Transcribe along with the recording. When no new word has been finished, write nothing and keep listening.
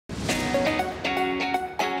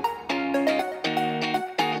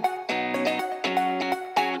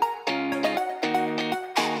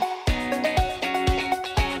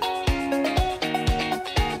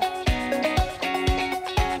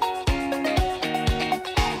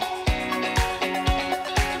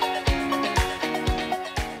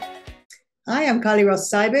Hi, I'm Carly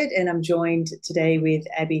Ross Seibert, and I'm joined today with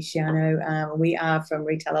Abby Shiano. We are from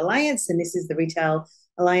Retail Alliance, and this is the Retail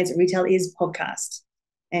Alliance Retail Is podcast.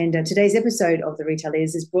 And today's episode of the Retail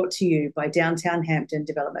Is brought to you by Downtown Hampton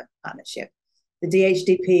Development Partnership. The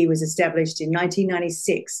DHDP was established in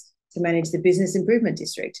 1996 to manage the Business Improvement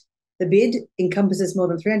District. The bid encompasses more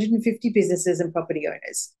than 350 businesses and property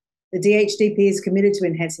owners. The DHDP is committed to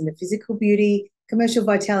enhancing the physical beauty, commercial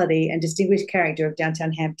vitality, and distinguished character of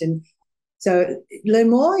downtown Hampton. So learn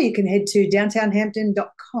more, you can head to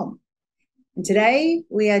downtownhampton.com. And today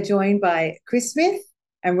we are joined by Chris Smith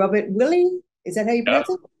and Robert Willey. Is that how you pronounce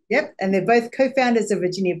it? Yep. And they're both co-founders of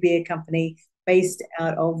Virginia Beer Company based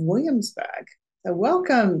out of Williamsburg. So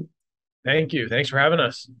welcome. Thank you. Thanks for having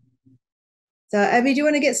us. So Abby, do you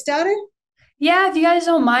want to get started? Yeah, if you guys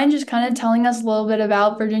don't mind just kind of telling us a little bit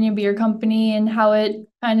about Virginia Beer Company and how it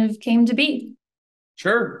kind of came to be.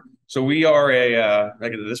 Sure. So we are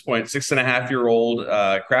like at this point, 6.5-year-old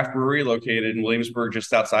craft brewery located in Williamsburg,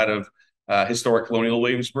 just outside of historic colonial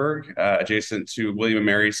Williamsburg, adjacent to William and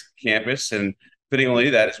Mary's campus. And fittingly,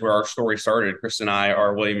 that is where our story started. Chris and I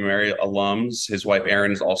are William and Mary alums. His wife,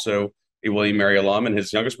 Erin, is also a William and Mary alum, and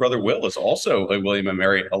his youngest brother, Will, is also a William and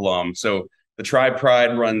Mary alum. So the tribe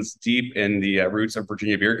pride runs deep in the roots of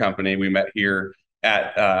Virginia Beer Company. We met here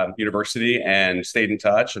at university and stayed in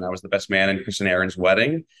touch, and I was the best man in Chris and Erin's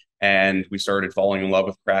wedding. And we started falling in love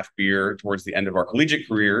with craft beer towards the end of our collegiate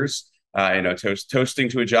careers, toasting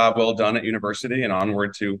to a job well done at university and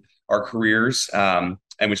onward to our careers. And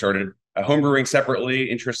we started homebrewing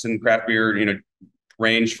separately. Interest in craft beer,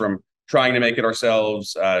 ranged from trying to make it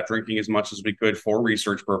ourselves, drinking as much as we could for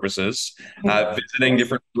research purposes, visiting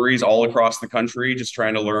different breweries all across the country, just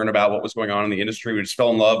trying to learn about what was going on in the industry. We just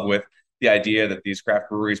fell in love with the idea that these craft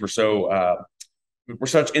breweries were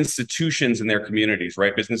such institutions in their communities,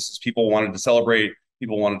 right? Businesses, people wanted to celebrate,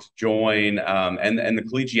 people wanted to join, and the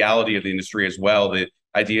collegiality of the industry as well. The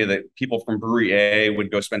idea that people from brewery A would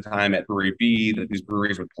go spend time at brewery B, that these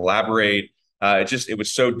breweries would collaborate. It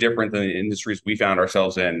was so different than the industries we found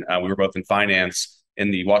ourselves in. We were both in finance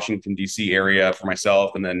in the Washington, D.C. area for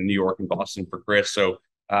myself, and then New York and Boston for Chris. So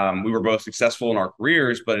we were both successful in our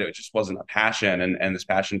careers, but it just wasn't a passion. And this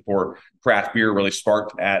passion for craft beer really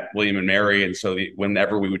sparked at William and Mary. And so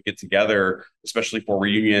whenever we would get together, especially for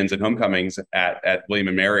reunions and homecomings at William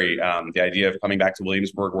and Mary, the idea of coming back to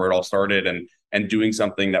Williamsburg, where it all started, and doing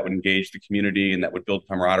something that would engage the community and that would build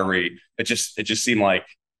camaraderie, it just seemed like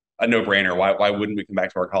a no-brainer. Why wouldn't we come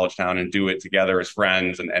back to our college town and do it together as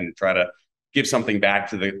friends and try to give something back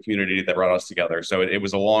to the community that brought us together? So it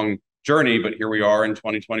was a long journey, but here we are in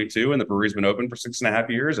 2022, and the brewery's been open for 6.5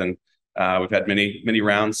 years, and we've had many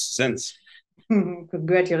rounds since.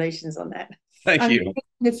 Congratulations on that. Thank you.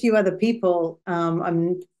 A few other people.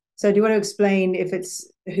 So do you want to explain if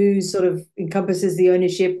it's who sort of encompasses the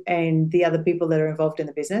ownership and the other people that are involved in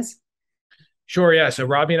the business? Sure, yeah. So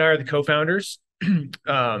Robbie and I are the co-founders.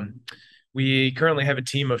 We currently have a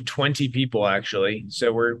team of 20 people, actually.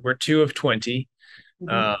 So we're two of 20.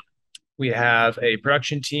 Mm-hmm. We have a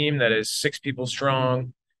production team that is 6 people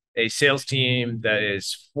strong, a sales team that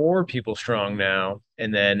is 4 people strong now,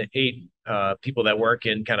 and then 8 people that work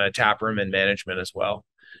in kind of taproom and management as well.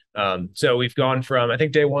 So we've gone from, I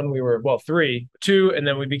think day one we were, 2, and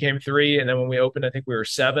then we became 3. And then when we opened, I think we were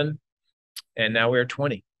 7, and now we're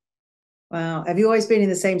 20. Wow. Have you always been in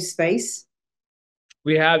the same space?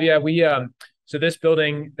 We have, yeah. So this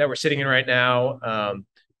building that we're sitting in right now,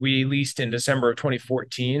 we leased in December of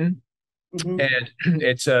 2014. Mm-hmm. And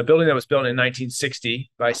it's a building that was built in 1960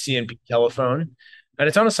 by C&P Telephone. And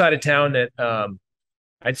it's on a side of town that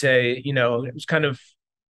I'd say, it was kind of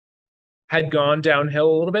had gone downhill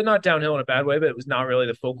a little bit, not downhill in a bad way, but it was not really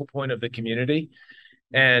the focal point of the community.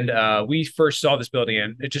 And we first saw this building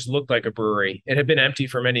and it just looked like a brewery. It had been empty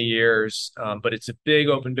for many years, but it's a big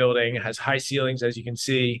open building. It has high ceilings, as you can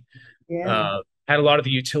see. Yeah. Had a lot of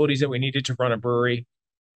the utilities that we needed to run a brewery.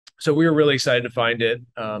 So we were really excited to find it.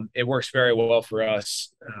 It works very well for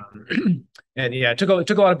us. And yeah, it took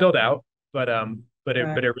a lot of build out, but it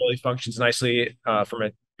really functions nicely from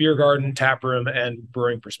a beer garden, tap room, and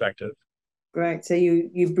brewing perspective. Great. So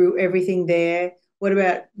you brew everything there. What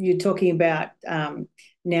about you're talking about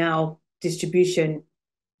now distribution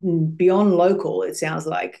beyond local, it sounds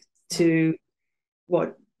like, to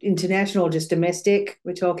what, international, just domestic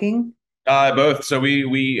we're talking? Both. So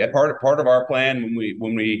we part of our plan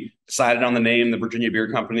when we decided on the name, the Virginia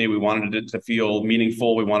Beer Company, we wanted it to feel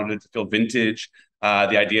meaningful. We wanted it to feel vintage.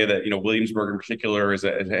 The idea that Williamsburg in particular is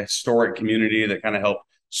a historic community that kind of helped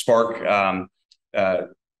spark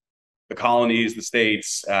the colonies, the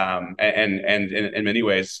states, and in many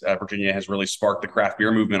ways, Virginia has really sparked the craft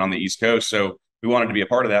beer movement on the East Coast. So we wanted to be a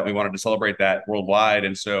part of that. We wanted to celebrate that worldwide.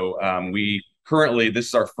 And so we currently, this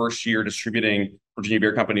is our first year distributing Virginia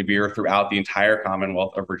Beer Company beer throughout the entire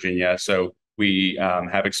Commonwealth of Virginia. So we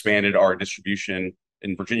have expanded our distribution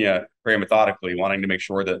in Virginia very methodically, wanting to make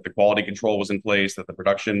sure that the quality control was in place, that the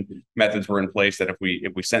production methods were in place, that if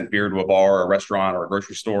we sent beer to a bar or a restaurant or a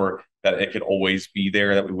grocery store, that it could always be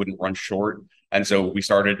there, that we wouldn't run short. And so we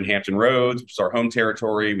started in Hampton Roads, which is our home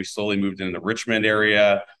territory. We slowly moved into the Richmond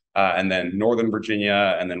area, and then Northern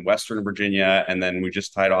Virginia, and then Western Virginia, and then we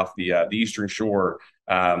just tied off the Eastern Shore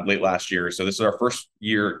late last year. So this is our first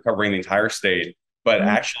year covering the entire state. But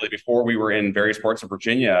actually, before we were in various parts of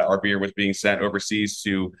Virginia, our beer was being sent overseas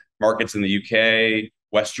to markets in the UK,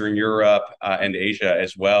 Western Europe, and Asia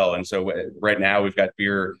as well. And so right now we've got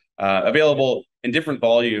beer available in different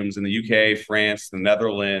volumes in the UK, France, the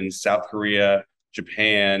Netherlands, South Korea,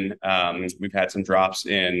 Japan. We've had some drops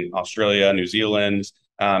in Australia, New Zealand,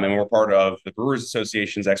 and we're part of the Brewers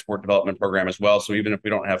Association's export development program as well. So even if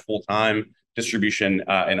we don't have full-time distribution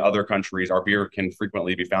in other countries, our beer can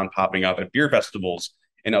frequently be found popping up at beer festivals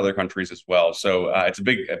in other countries as well. So it's a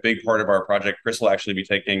big part of our project. Chris will actually be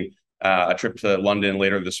taking a trip to London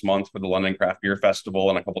later this month for the London Craft Beer Festival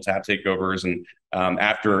and a couple tap takeovers. And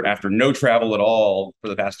after no travel at all for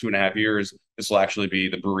the past 2.5 years, this will actually be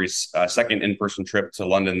the brewery's second in-person trip to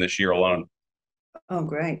London this year alone. Oh,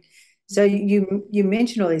 great. So you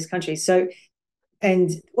mentioned all these countries. So,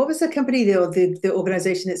 and what was the company, the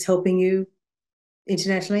organization that's helping you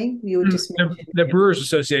internationally? You were just the Brewers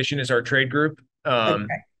Association is our trade group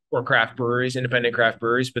for craft breweries, independent craft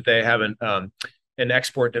breweries, but they have an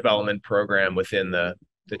export development program within the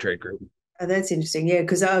trade group. Oh, that's interesting. Yeah,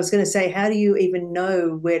 because I was going to say, how do you even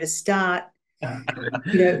know where to start?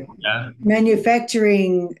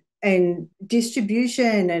 Manufacturing and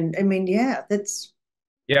distribution, and I mean, that's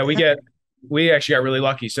we actually got really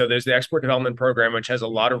lucky. So there's the export development program, which has a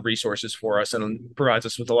lot of resources for us and provides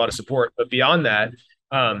us with a lot of support. But beyond that,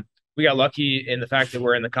 we got lucky in the fact that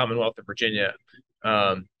we're in the Commonwealth of Virginia.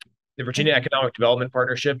 The Virginia Economic Development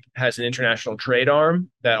Partnership has an international trade arm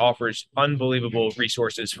that offers unbelievable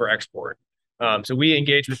resources for export. So we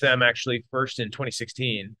engaged with them actually first in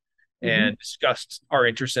 2016 and discussed our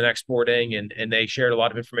interest in exporting, and they shared a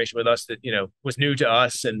lot of information with us that was new to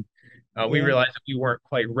us, and we realized that we weren't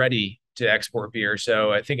quite ready to export beer.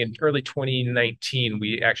 So I think in early 2019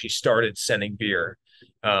 we actually started sending beer,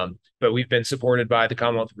 but we've been supported by the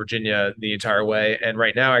Commonwealth of Virginia the entire way. And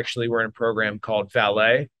right now actually we're in a program called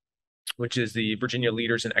Valet, which is the Virginia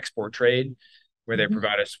Leaders in Export Trade, where they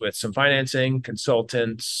provide us with some financing,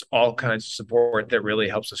 consultants, all kinds of support that really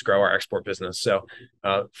helps us grow our export business. So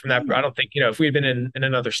from that, I don't think, if we had been in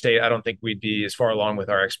another state, I don't think we'd be as far along with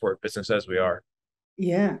our export business as we are.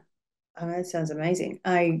 Yeah. Oh, that sounds amazing.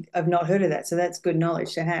 I've not heard of that. So that's good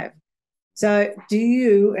knowledge to have. So do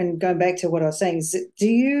you, and going back to what I was saying, do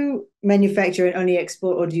you manufacture and only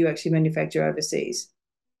export, or do you actually manufacture overseas?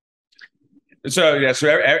 So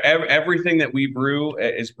everything that we brew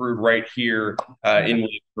is brewed right here in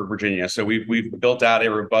Williamsburg, Virginia. So we've built out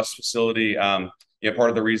a robust facility. Part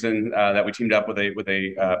of the reason that we teamed up with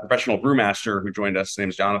a professional brewmaster who joined us, his name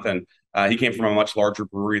is Jonathan. He came from a much larger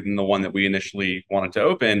brewery than the one that we initially wanted to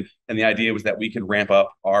open, and the idea was that we could ramp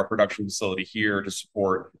up our production facility here to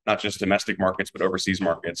support not just domestic markets but overseas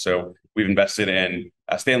markets. So we've invested in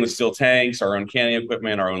stainless steel tanks, our own canning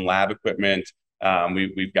equipment, our own lab equipment.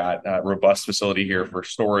 We've got a robust facility here for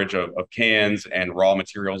storage of cans and raw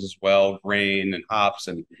materials as well, grain and hops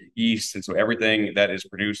and yeast. And so everything that is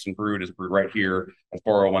produced and brewed is brewed right here at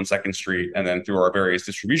 401 2nd Street. And then through our various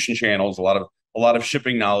distribution channels, a lot of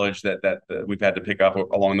shipping knowledge that we've had to pick up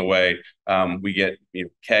along the way. We get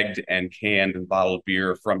kegged and canned and bottled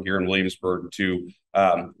beer from here in Williamsburg to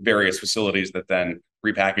various facilities that then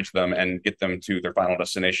repackage them and get them to their final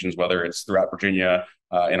destinations, whether it's throughout Virginia,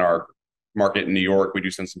 in our market in New York. We do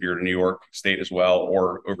send some beer to New York State as well,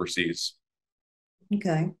 or overseas.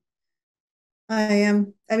 Okay. Abby,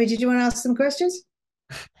 did you want to ask some questions?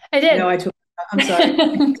 I did. No, I'm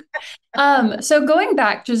sorry. So going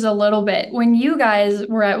back just a little bit, when you guys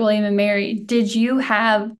were at William and Mary, did you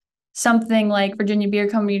have something like Virginia Beer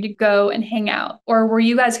Company to go and hang out, or were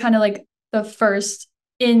you guys kind of like the first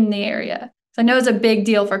in the area? So I know it's a big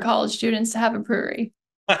deal for college students to have a brewery.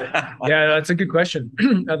 Yeah, that's a good question.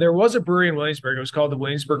 There was a brewery in Williamsburg. It was called the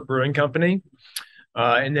Williamsburg Brewing Company.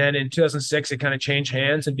 And then in 2006, it kind of changed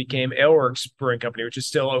hands and became Aleworks Brewing Company, which is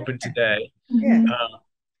still open today. Yeah.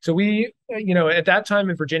 So we, at that time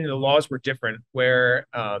in Virginia, the laws were different, where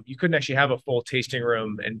you couldn't actually have a full tasting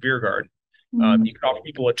room and beer garden. You could offer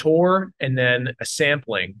people a tour and then a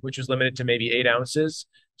sampling, which was limited to maybe 8 ounces.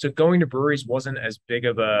 So going to breweries wasn't as big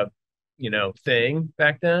of a, thing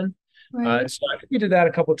back then. Right. So I think we did that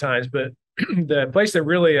a couple of times, but the place that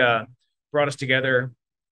really brought us together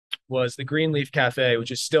was the Greenleaf Cafe,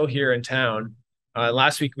 which is still here in town.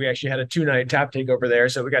 Last week we actually had a 2-night tap takeover there,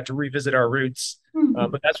 so we got to revisit our roots.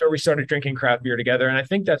 But that's where we started drinking craft beer together, and I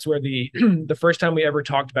think that's where the the first time we ever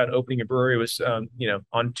talked about opening a brewery was,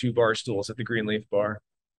 on 2 bar stools at the Greenleaf Bar.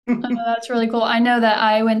 Oh, that's really cool. I know that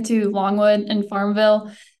I went to Longwood in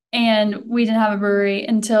Farmville, and we didn't have a brewery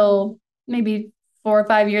until maybe 4 or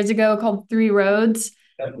 5 years ago, called Three Roads.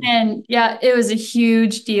 And yeah, it was a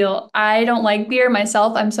huge deal. I don't like beer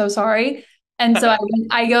myself. I'm so sorry. And so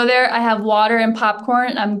I go there, I have water and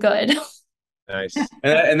popcorn, and I'm good. Nice.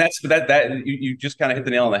 And that's that you just kind of hit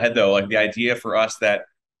the nail on the head though. Like the idea for us that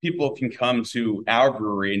people can come to our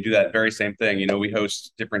brewery and do that very same thing. We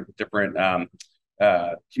host different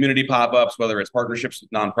community pop-ups, whether it's partnerships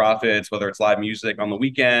with nonprofits, whether it's live music on the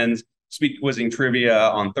weekends, speed quizzing trivia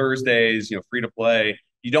on Thursdays, free to play.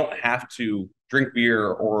 You don't have to drink beer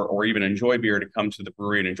or even enjoy beer to come to the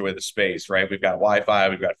brewery and enjoy the space, right? We've got Wi-Fi,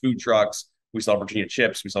 we've got food trucks, we sell Virginia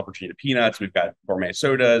chips, we sell Virginia peanuts, we've got gourmet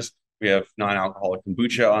sodas, we have non-alcoholic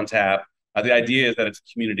kombucha on tap. The idea is that it's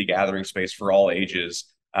a community gathering space for all ages.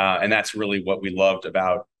 And that's really what we loved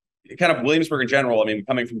about kind of Williamsburg in general. I mean,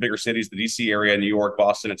 coming from bigger cities, the DC area, New York,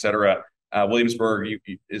 Boston, et cetera, Williamsburg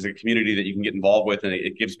is a community that you can get involved with, and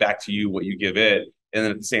it gives back to you what you give it. And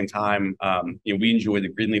then at the same time, we enjoy the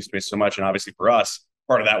Greenleaf space so much. And obviously for us,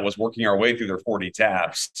 part of that was working our way through their 40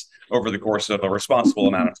 taps over the course of a responsible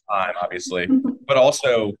amount of time, obviously, but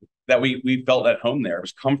also that we felt at home there. It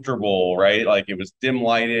was comfortable, right? Like it was dim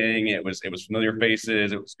lighting, it was familiar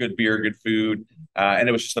faces, it was good beer, good food, and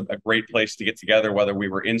it was just a great place to get together, whether we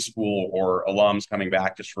were in school or alums coming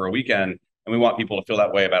back just for a weekend. And we want people to feel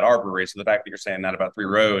that way about our brewery. So the fact that you're saying that about Three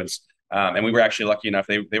Roads, and we were actually lucky enough,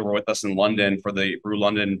 they were with us in London for the Brew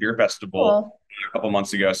London Beer Festival a couple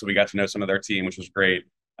months ago. So we got to know some of their team, which was great.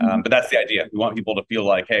 But that's the idea. We want people to feel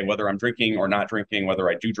like, hey, whether I'm drinking or not drinking, whether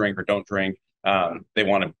I do drink or don't drink, they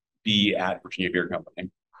want to be at Virginia Beer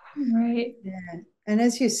Company. Right. Yeah. And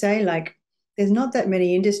as you say, like there's not that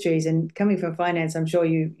many industries, and coming from finance, I'm sure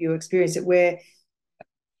you experience it, where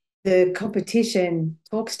the competition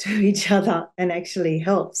talks to each other and actually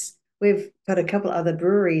helps. We've got a couple of other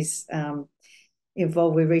breweries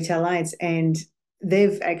involved with Retail Alliance, and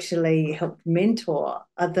they've actually helped mentor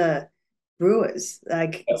other brewers,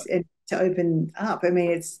 like to open up. I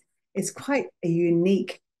mean, it's quite a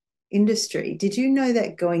unique industry. Did you know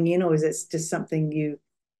that going in, or is it just something you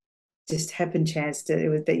just happened chance that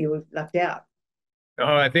you were left out?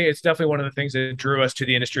 Oh, I think it's definitely one of the things that drew us to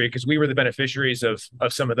the industry, because we were the beneficiaries of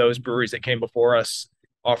some of those breweries that came before us,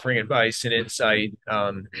 offering advice and insight,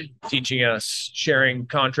 teaching us, sharing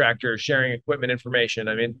contractors, sharing equipment information.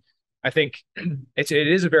 I mean, I think it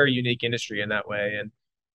is a very unique industry in that way,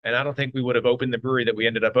 and I don't think we would have opened the brewery that we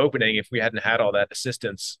ended up opening if we hadn't had all that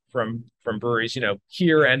assistance from breweries,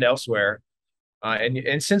 here and elsewhere.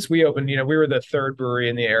 And since we opened, we were the third brewery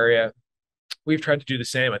in the area. We've tried to do the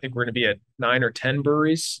same. I think we're going to be at 9 or 10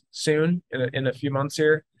 breweries soon in a few months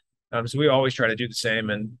here. So we always try to do the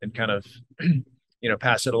same and kind of,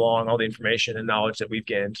 pass it along, all the information and knowledge that we've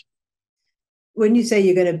gained. When you say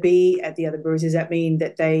you're going to be at the other breweries, does that mean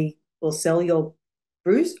that they will sell your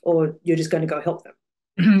brews, or you're just going to go help them?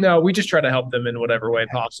 No, we just try to help them in whatever way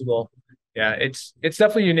possible. Yeah, it's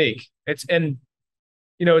definitely unique. It's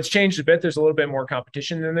changed a bit. There's a little bit more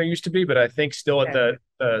competition than there used to be, but I think still at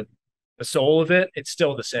the soul of it, it's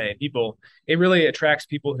still the same. It really attracts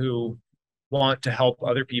people who want to help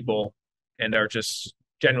other people and are just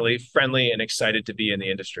generally friendly and excited to be in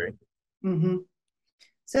the industry. Mm-hmm.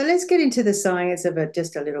 So let's get into the science of it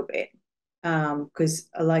just a little bit, because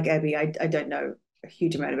like Abby, I don't know a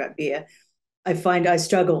huge amount about beer. I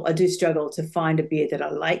do struggle to find a beer that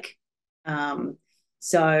I like. But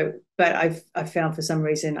I've found for some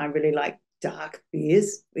reason I really like dark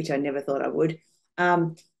beers, which I never thought I would.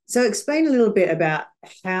 So explain a little bit about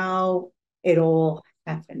how it all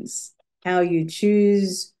happens, how you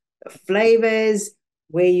choose the flavors,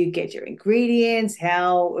 where you get your ingredients,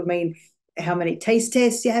 how many taste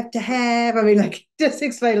tests you have to have. I mean, like, just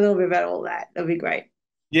explain a little bit about all that. That'd be great.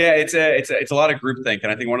 Yeah, it's a lot of groupthink,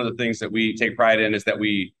 and I think one of the things that we take pride in is that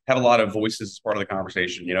we have a lot of voices as part of the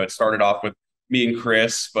conversation. It started off with me and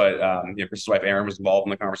Chris, but Chris's wife Erin was involved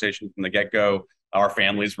in the conversation from the get-go. Our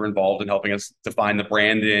families were involved in helping us define the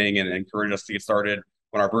branding and encourage us to get started.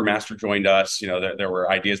 When our brewmaster joined us, there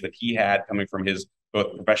were ideas that he had coming from his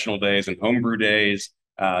both professional days and homebrew days.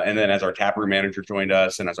 And then as our taproom manager joined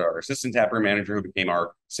us, and as our assistant taproom manager who became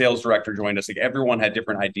our sales director joined us, like everyone had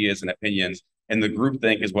different ideas and opinions. And the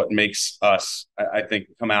groupthink is what makes us, I think,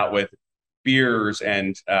 come out with beers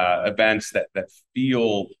and events that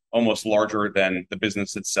feel almost larger than the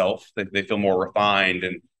business itself. They feel more refined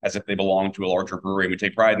and as if they belong to a larger brewery. We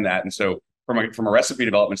take pride in that. And so from a recipe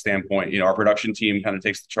development standpoint, our production team kind of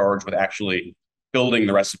takes the charge with actually building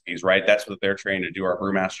the recipes, right? That's what they're trained to do. Our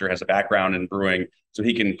brewmaster has a background in brewing, so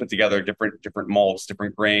he can put together different malts,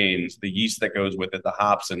 different grains, the yeast that goes with it, the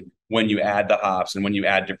hops, and when you add the hops, and when you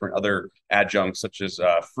add different other adjuncts such as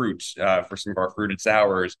fruit for some of our fruited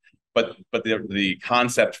sours. But the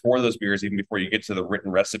concept for those beers, even before you get to the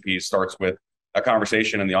written recipes, starts with a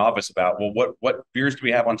conversation in the office about, well, what beers do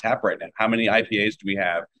we have on tap right now? How many IPAs do we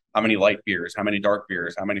have? How many light beers? How many dark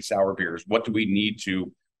beers? How many sour beers? What do we need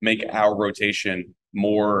to make our rotation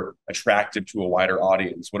more attractive to a wider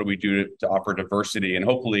audience? What do we do to offer diversity and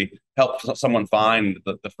hopefully help someone find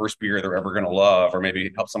the first beer they're ever going to love, or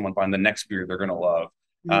maybe help someone find the next beer they're going to love?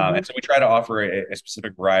 And so we try to offer a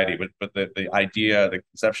specific variety, but the idea, the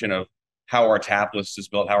conception of how our tap list is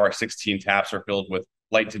built, how our 16 taps are filled with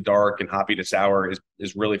light to dark and hoppy to sour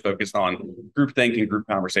is really focused on groupthink and group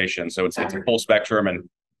conversation. So it's a full spectrum, and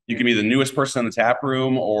you can be the newest person in the tap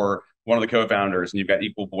room or one of the co-founders, and you've got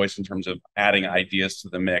equal voice in terms of adding ideas to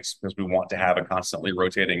the mix, because we want to have a constantly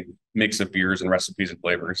rotating mix of beers and recipes and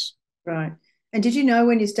flavors. Right. And did you know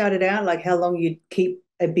when you started out, like how long you'd keep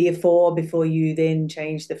a beer for before you then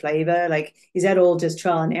change the flavor? Like, is that all just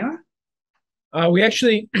trial and error? We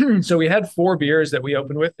actually, so we had 4 beers that we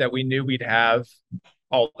opened with that we knew we'd have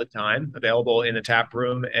all the time available in the tap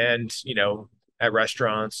room and, at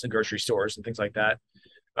restaurants and grocery stores and things like that.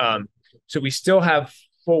 So we still have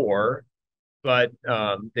 4, but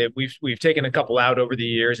we've taken a couple out over the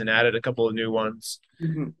years and added a couple of new ones.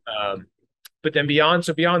 But then beyond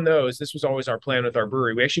those, this was always our plan with our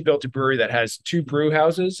brewery. We actually built a brewery that has 2 brew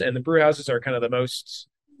houses, and the brew houses are kind of the most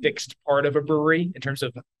fixed part of a brewery in terms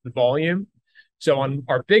of the volume. So on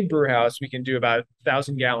our big brew house, we can do about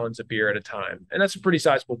 1,000 gallons of beer at a time. And that's a pretty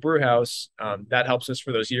sizable brew house. That helps us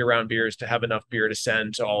for those year-round beers to have enough beer to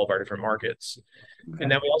send to all of our different markets. Okay.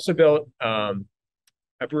 And then we also built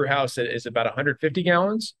a brew house that is about 150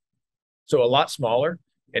 gallons, so a lot smaller.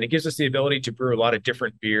 And it gives us the ability to brew a lot of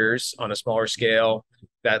different beers on a smaller scale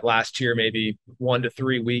that last here maybe 1 to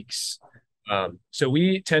 3 weeks. So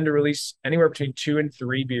we tend to release anywhere between 2 and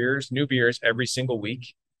 3 new beers every single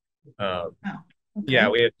week. Okay. Yeah,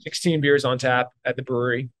 we have 16 beers on tap at the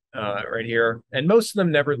brewery right here. And most of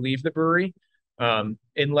them never leave the brewery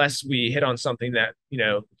unless we hit on something that,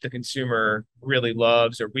 the consumer really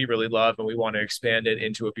loves or we really love, and we want to expand it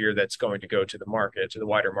into a beer that's going to go to the market, to the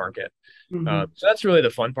wider market. So that's really the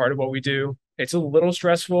fun part of what we do. It's a little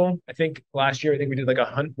stressful. I think last year, we did like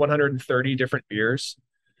 130 different beers,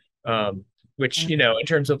 which, in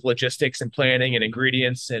terms of logistics and planning and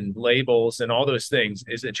ingredients and labels and all those things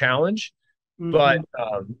is a challenge. But,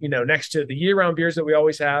 next to the year-round beers that we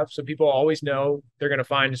always have, so people always know they're going to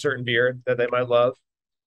find a certain beer that they might love.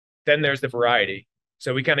 Then there's the variety.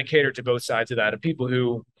 So we kind of cater to both sides of that, of people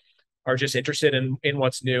who are just interested in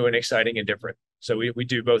what's new and exciting and different. So we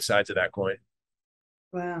do both sides of that coin.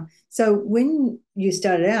 Wow. So when you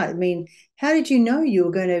started out, how did you know you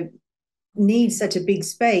were going to need such a big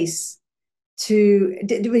space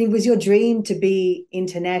was your dream to be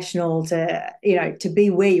international, to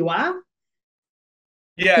be where you are?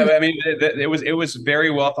 Yeah, it was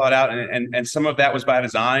very well thought out, and some of that was by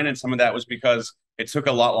design, and some of that was because it took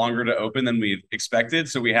a lot longer to open than we expected.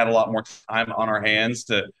 So we had a lot more time on our hands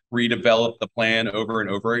to redevelop the plan over and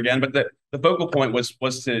over again. But the focal point was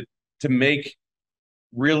to make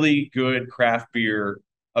really good craft beer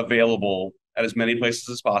available at as many places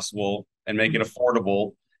as possible and make it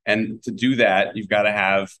affordable. And to do that, you've got to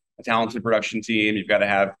have a talented production team. You've got to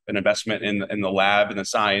have an investment in the lab and the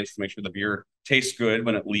science to make sure the beer tastes good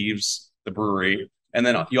when it leaves the brewery. And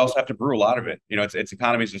then you also have to brew a lot of it. It's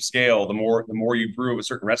economies of scale. The more you brew a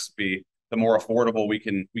certain recipe, the more affordable we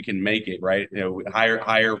can make it, right?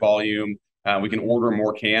 Higher volume. We can order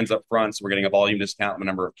more cans up front, so we're getting a volume discount on the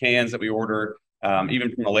number of cans that we order.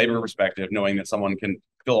 Even from a labor perspective, knowing that someone can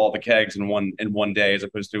fill all the kegs in one day as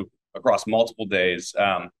opposed to across multiple days,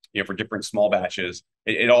 for different small batches,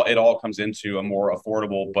 it all comes into a more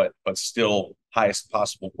affordable but still highest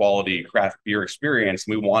possible quality craft beer experience.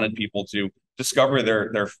 And we wanted people to discover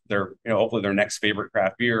their hopefully their next favorite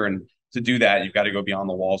craft beer, and to do that, you've got to go beyond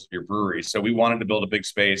the walls of your brewery. So we wanted to build a big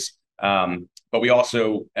space, but we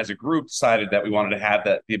also, as a group, decided that we wanted to have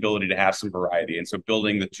the ability to have some variety. And so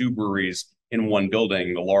building the 2 breweries in one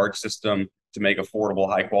building, the large system to make affordable,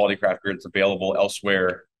 high quality craft beer that's available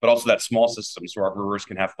elsewhere, but also that small system so our brewers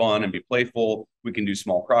can have fun and be playful. We can do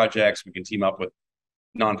small projects. We can team up with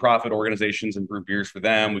nonprofit organizations and brew beers for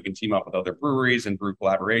them. We can team up with other breweries and brew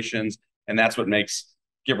collaborations. And that's what makes,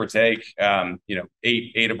 give or take,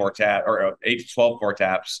 eight of our tap or 8 to 12 of our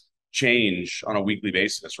taps change on a weekly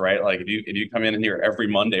basis, right? Like if you come in here every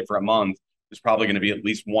Monday for a month, there's probably going to be at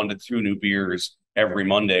least 1 to 2 new beers every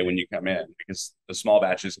Monday when you come in, because the small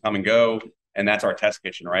batches come and go. And that's our test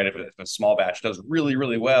kitchen, right? If a small batch does really,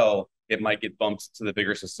 really well, it might get bumped to the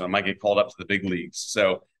bigger system. It might get called up to the big leagues.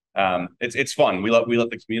 So it's fun. We let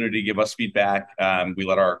the community give us feedback. We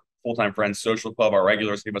let our full-time friends social club, our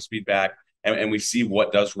regulars, give us feedback, and we see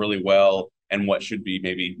what does really well and what should be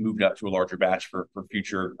maybe moved up to a larger batch for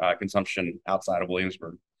future consumption outside of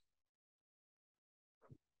Williamsburg.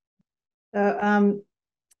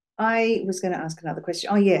 I was going to ask another question.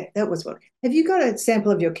 Oh yeah, that was what. Have you got a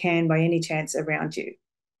sample of your can by any chance around you?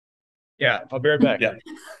 Yeah, I'll be right back. Yeah.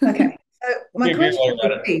 Okay. So my question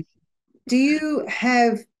would be, do you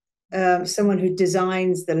have someone who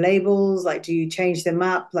designs the labels? Like, do you change them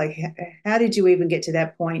up? Like, how did you even get to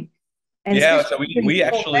that point? And yeah, so we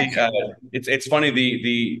actually it's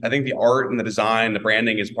funny, I think the art and the design, the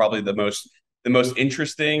branding is probably the most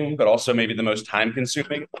interesting, but also maybe the most time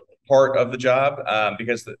consuming part of the job,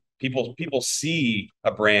 because people see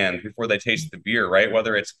a brand before they taste the beer, right?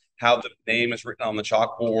 Whether it's how the name is written on the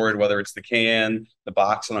chalkboard, whether it's the can, the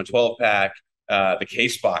box on a 12-pack, the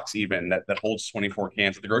case box even that holds 24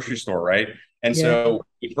 cans at the grocery store, right? And so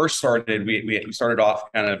we first started, we started off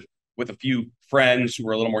kind of with a few friends who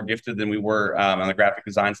were a little more gifted than we were on the graphic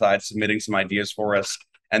design side, submitting some ideas for us.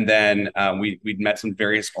 And then we'd met some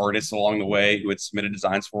various artists along the way who had submitted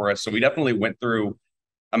designs for us. So we definitely went through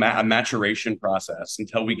a maturation process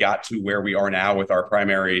until we got to where we are now with our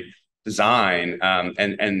primary design.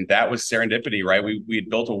 And that was serendipity, right? We had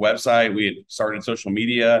built a website, we had started social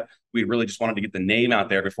media. We really just wanted to get the name out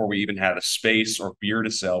there before we even had a space or beer to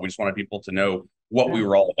sell. We just wanted people to know what we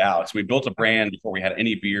were all about. So we built a brand before we had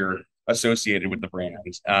any beer associated with the brand.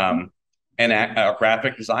 And a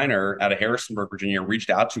graphic designer out of Harrisonburg, Virginia, reached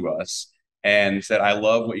out to us and said, I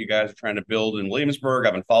love what you guys are trying to build in Williamsburg.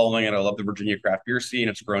 I've been following it. I love the Virginia craft beer scene.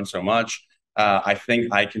 It's grown so much. I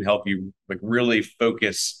think I can help you really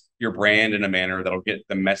focus your brand in a manner that'll get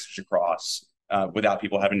the message across without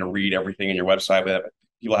people having to read everything in your website, without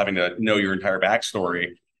people having to know your entire backstory.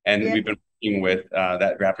 And we've been working with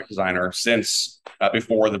that graphic designer since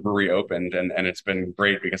before the brewery opened. And it's been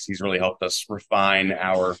great because he's really helped us refine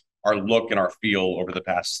our look and our feel over the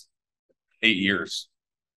past 8 years.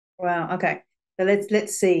 Wow. Okay. So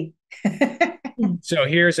let's see. So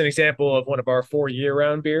here's an example of one of our 4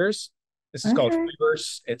 year-round beers. This is called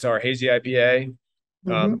Flavors. It's our hazy IPA,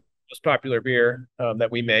 most popular beer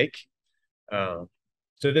that we make. So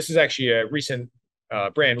this is actually a recent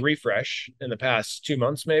brand refresh in the past 2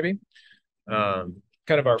 months, maybe. Kind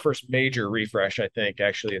of our first major refresh, I think,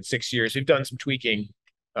 actually in 6 years. We've done some tweaking,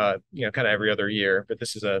 kind of every other year, but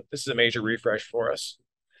this is a major refresh for us.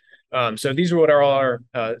 So these are what all our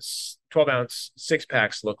 12-ounce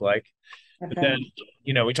 6-packs look like. But then,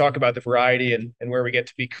 we talk about the variety and where we get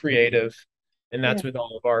to be creative, and that's with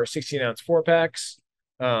all of our 16-ounce 4-packs.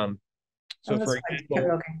 So for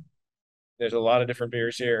example, there's a lot of different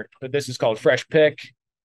beers here, but this is called Fresh Pick.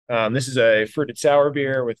 This is a fruited sour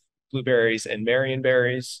beer with blueberries and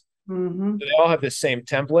marionberries. So they all have this same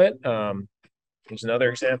template. There's another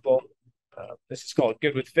example. This is called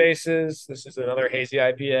Good with Faces. This is another hazy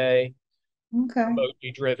IPA.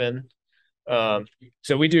 Emoji driven.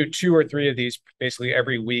 So we do 2 or 3 of these basically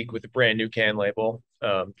every week with a brand new can label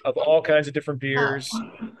of all kinds of different beers.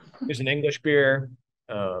 There's an English beer.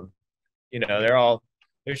 There's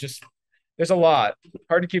a lot.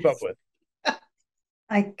 Hard to keep up with.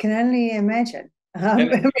 I can only imagine.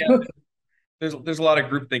 There's a lot of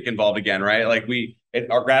groupthink involved again, right? Like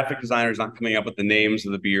our graphic designer is not coming up with the names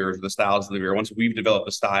of the beers, the styles of the beer. Once we've developed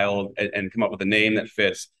a style and come up with a name that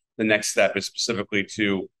fits, the next step is specifically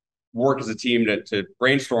to work as a team to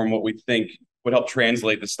brainstorm what we think would help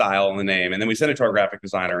translate the style and the name. And then we send it to our graphic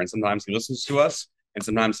designer, and sometimes he listens to us, and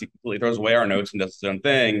sometimes he completely throws away our notes and does his own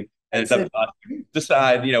thing. And it's up to us to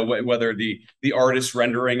decide, whether the artist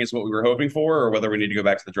rendering is what we were hoping for, or whether we need to go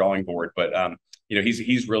back to the drawing board. But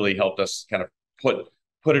he's really helped us kind of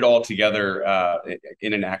put it all together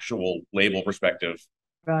in an actual label perspective.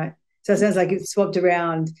 Right. So it sounds like it's swapped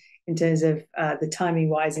around in terms of the timing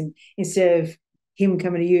wise, and instead of him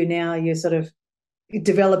coming to you, now you're sort of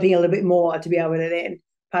developing a little bit more to be able to then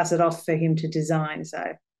pass it off for him to design.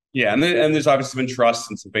 So yeah, and there's obviously been trust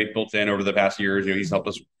and some faith built in over the past years. He's helped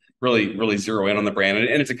us really, really zero in on the brand.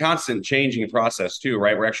 And it's a constant changing process too,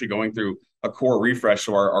 right? We're actually going through a core refresh.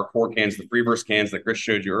 So our core cans, the Freeburst cans that Chris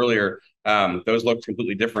showed you earlier, those looked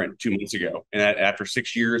completely different 2 months ago. And after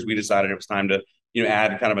 6 years, we decided it was time to,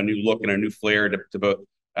 add kind of a new look and a new flair to both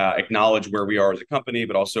acknowledge where we are as a company,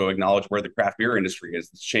 but also acknowledge where the craft beer industry is.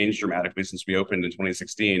 It's changed dramatically since we opened in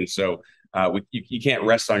 2016. So you can't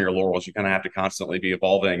rest on your laurels. You kind of have to constantly be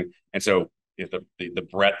evolving. And so the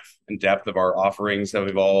breadth and depth of our offerings have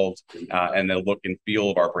evolved, and the look and feel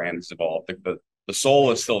of our brand has evolved. The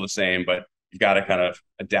soul is still the same, but you've got to kind of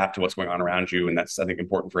adapt to what's going on around you. And that's, I think,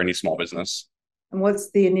 important for any small business. And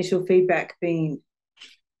what's the initial feedback been?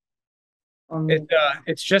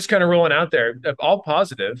 It's just kind of rolling out there, all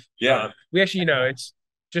positive. Yeah. We actually, it's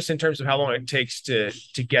just in terms of how long it takes to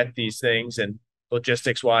get these things and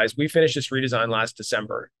logistics wise. We finished this redesign last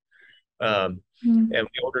December. And we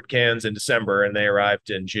ordered cans in December and they arrived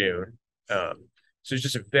in June. So it's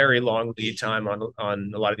just a very long lead time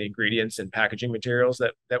on a lot of the ingredients and packaging materials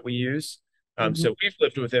that we use. So we've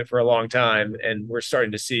lived with it for a long time, and we're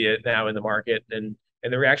starting to see it now in the market, and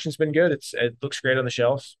the reaction's been good. It looks great on the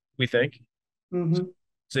shelves, we think.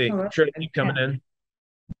 So sure to keep coming in.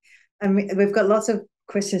 I mean, we've got lots of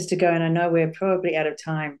questions to go, and I know we're probably out of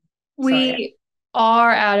time. We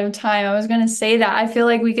are out of time. I was going to say that. I feel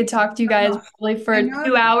like we could talk to you guys probably for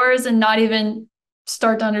 2 hours and not even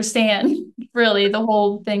start to understand really the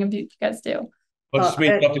whole thing of what you guys do. Well, just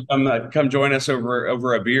mean to come join us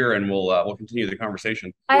over a beer, and we'll continue the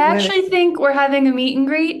conversation. I actually think we're having a meet and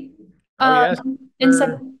greet in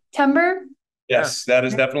September. Yes, that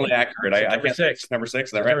is definitely accurate. I can't say September 6th.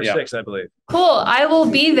 Is that right? September 6th, I believe. Cool. I will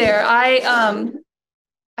be there. I'm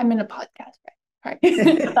in a podcast. Right.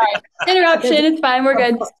 Sorry. Interruption. It's fine. We're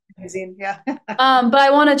good. Yeah. But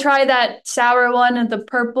I want to try that sour one at the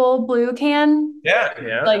purple blue can.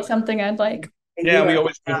 Yeah. Like something I'd like. Yeah, we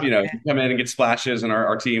always, come in and get splashes, and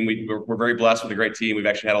our team, we're very blessed with a great team. We've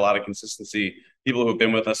actually had a lot of consistency, people who have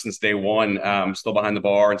been with us since day one, still behind the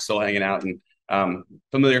bar and still hanging out, and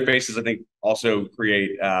familiar faces, I think, also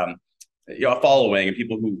create a following and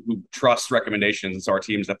people who trust recommendations. And so our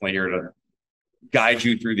team's definitely here to guide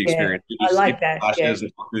you through the experience. I like that.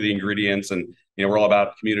 And talk through the ingredients, and we're all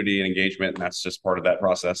about community and engagement, and that's just part of that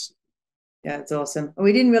process. Yeah, it's awesome.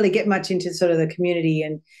 We didn't really get much into sort of the community,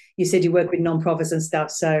 and you said you work with nonprofits and stuff,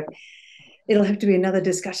 so it'll have to be another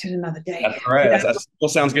discussion another day. That's all right. That still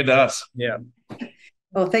sounds good to us. Yeah.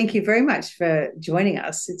 Well, thank you very much for joining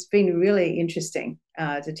us. It's been really interesting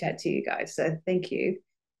to chat to you guys, so thank you.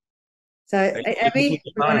 So, Abby,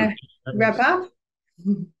 we want to wrap up?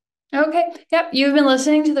 Okay. Yep. You've been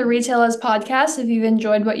listening to the Retail Is podcast. If you've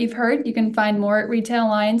enjoyed what you've heard, you can find more at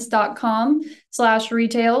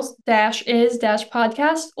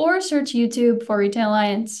retailalliance.com/retails-is-podcast or search YouTube for Retail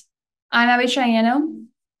Alliance. I'm Abby Cheyenne.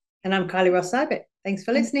 And I'm Kylie Ross-Sybert. Thanks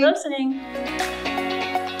for listening. Thanks for listening.